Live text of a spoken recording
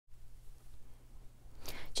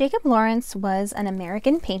Jacob Lawrence was an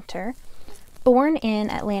American painter born in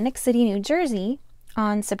Atlantic City, New Jersey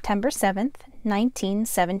on September 7th,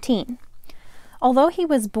 1917. Although he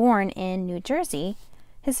was born in New Jersey,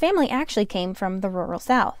 his family actually came from the rural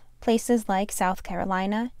South, places like South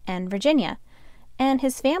Carolina and Virginia, and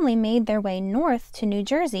his family made their way north to New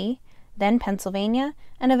Jersey, then Pennsylvania,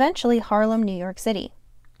 and eventually Harlem, New York City.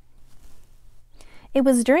 It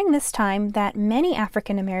was during this time that many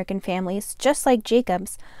African American families, just like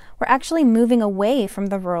Jacob's, were actually moving away from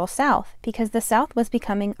the rural South because the South was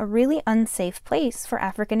becoming a really unsafe place for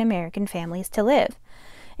African American families to live.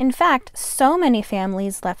 In fact, so many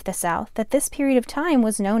families left the South that this period of time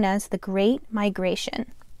was known as the Great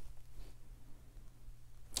Migration.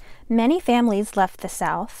 Many families left the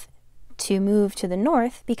South to move to the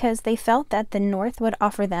North because they felt that the North would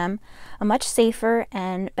offer them a much safer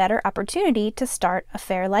and better opportunity to start a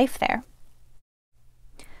fair life there.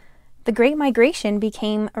 The Great Migration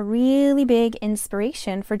became a really big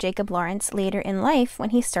inspiration for Jacob Lawrence later in life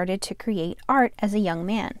when he started to create art as a young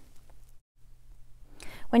man.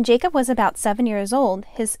 When Jacob was about 7 years old,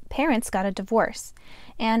 his parents got a divorce,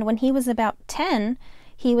 and when he was about 10,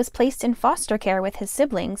 he was placed in foster care with his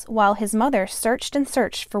siblings while his mother searched and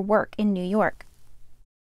searched for work in New York.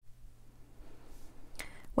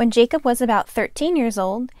 When Jacob was about 13 years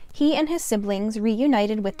old, he and his siblings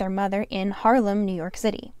reunited with their mother in Harlem, New York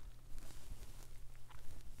City.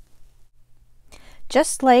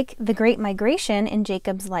 Just like the Great Migration in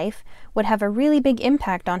Jacob's life would have a really big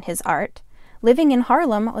impact on his art, living in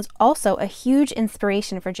Harlem was also a huge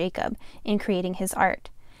inspiration for Jacob in creating his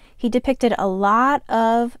art. He depicted a lot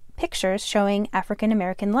of pictures showing African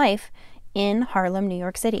American life in Harlem, New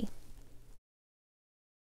York City.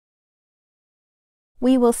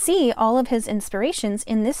 We will see all of his inspirations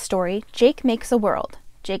in this story, Jake Makes a World,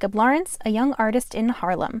 Jacob Lawrence, a Young Artist in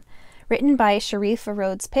Harlem, written by Sharifa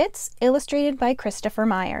Rhodes Pitts, illustrated by Christopher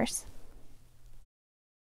Myers.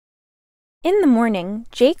 In the morning,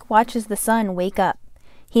 Jake watches the sun wake up.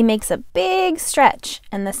 He makes a big stretch,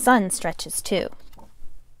 and the sun stretches too.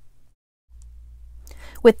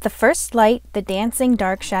 With the first light, the dancing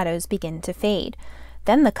dark shadows begin to fade.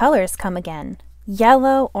 Then the colors come again.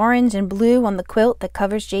 Yellow, orange, and blue on the quilt that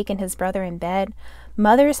covers Jake and his brother in bed.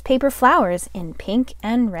 Mother's paper flowers in pink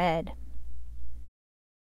and red.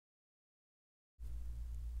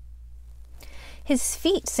 His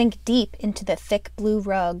feet sink deep into the thick blue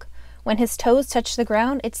rug. When his toes touch the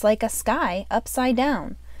ground, it's like a sky upside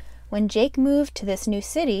down. When Jake moved to this new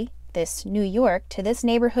city, this New York, to this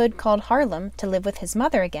neighborhood called Harlem to live with his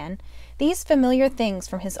mother again, these familiar things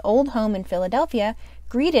from his old home in Philadelphia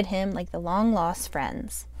greeted him like the long-lost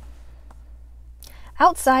friends.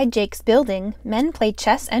 Outside Jake's building, men play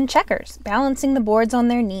chess and checkers, balancing the boards on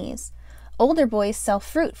their knees. Older boys sell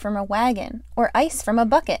fruit from a wagon or ice from a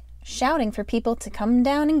bucket, shouting for people to come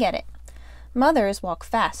down and get it. Mothers walk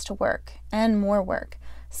fast to work, and more work.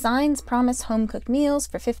 Signs promise home-cooked meals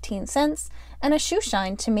for 15 cents and a shoe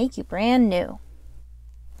shine to make you brand new.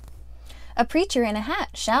 A preacher in a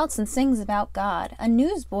hat shouts and sings about God. A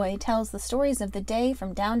newsboy tells the stories of the day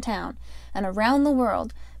from downtown and around the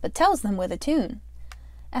world, but tells them with a tune.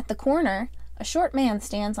 At the corner, a short man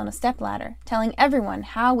stands on a stepladder, telling everyone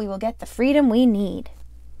how we will get the freedom we need.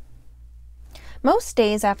 Most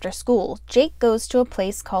days after school, Jake goes to a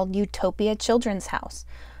place called Utopia Children's House.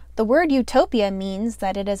 The word utopia means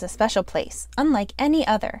that it is a special place, unlike any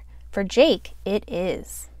other. For Jake, it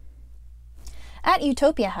is. At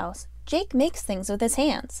Utopia House, Jake makes things with his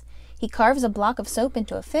hands. He carves a block of soap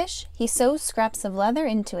into a fish, he sews scraps of leather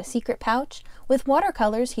into a secret pouch. With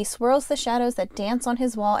watercolors, he swirls the shadows that dance on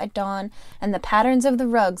his wall at dawn and the patterns of the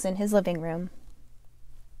rugs in his living room.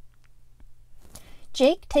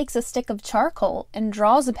 Jake takes a stick of charcoal and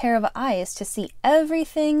draws a pair of eyes to see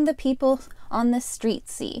everything the people on the street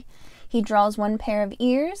see. He draws one pair of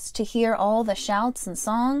ears to hear all the shouts and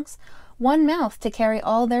songs, one mouth to carry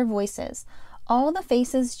all their voices. All the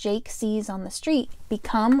faces Jake sees on the street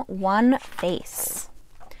become one face.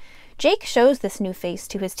 Jake shows this new face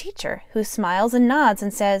to his teacher, who smiles and nods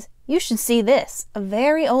and says, "You should see this, a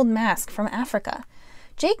very old mask from Africa."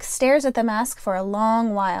 Jake stares at the mask for a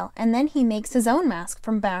long while, and then he makes his own mask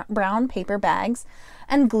from brown paper bags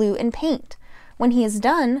and glue and paint. When he is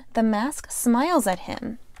done, the mask smiles at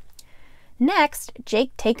him. Next,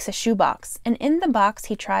 Jake takes a shoebox, and in the box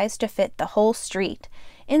he tries to fit the whole street.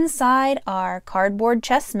 Inside are cardboard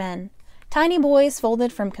chessmen, tiny boys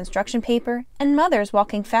folded from construction paper, and mothers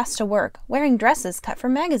walking fast to work, wearing dresses cut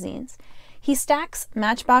from magazines. He stacks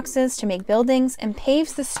matchboxes to make buildings and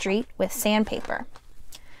paves the street with sandpaper.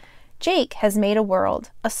 Jake has made a world,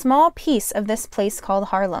 a small piece of this place called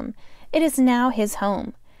Harlem. It is now his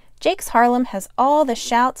home. Jake's Harlem has all the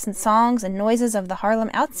shouts and songs and noises of the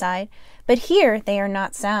Harlem outside, but here they are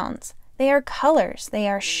not sounds. They are colors, they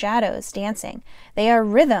are shadows dancing, they are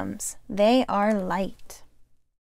rhythms, they are light.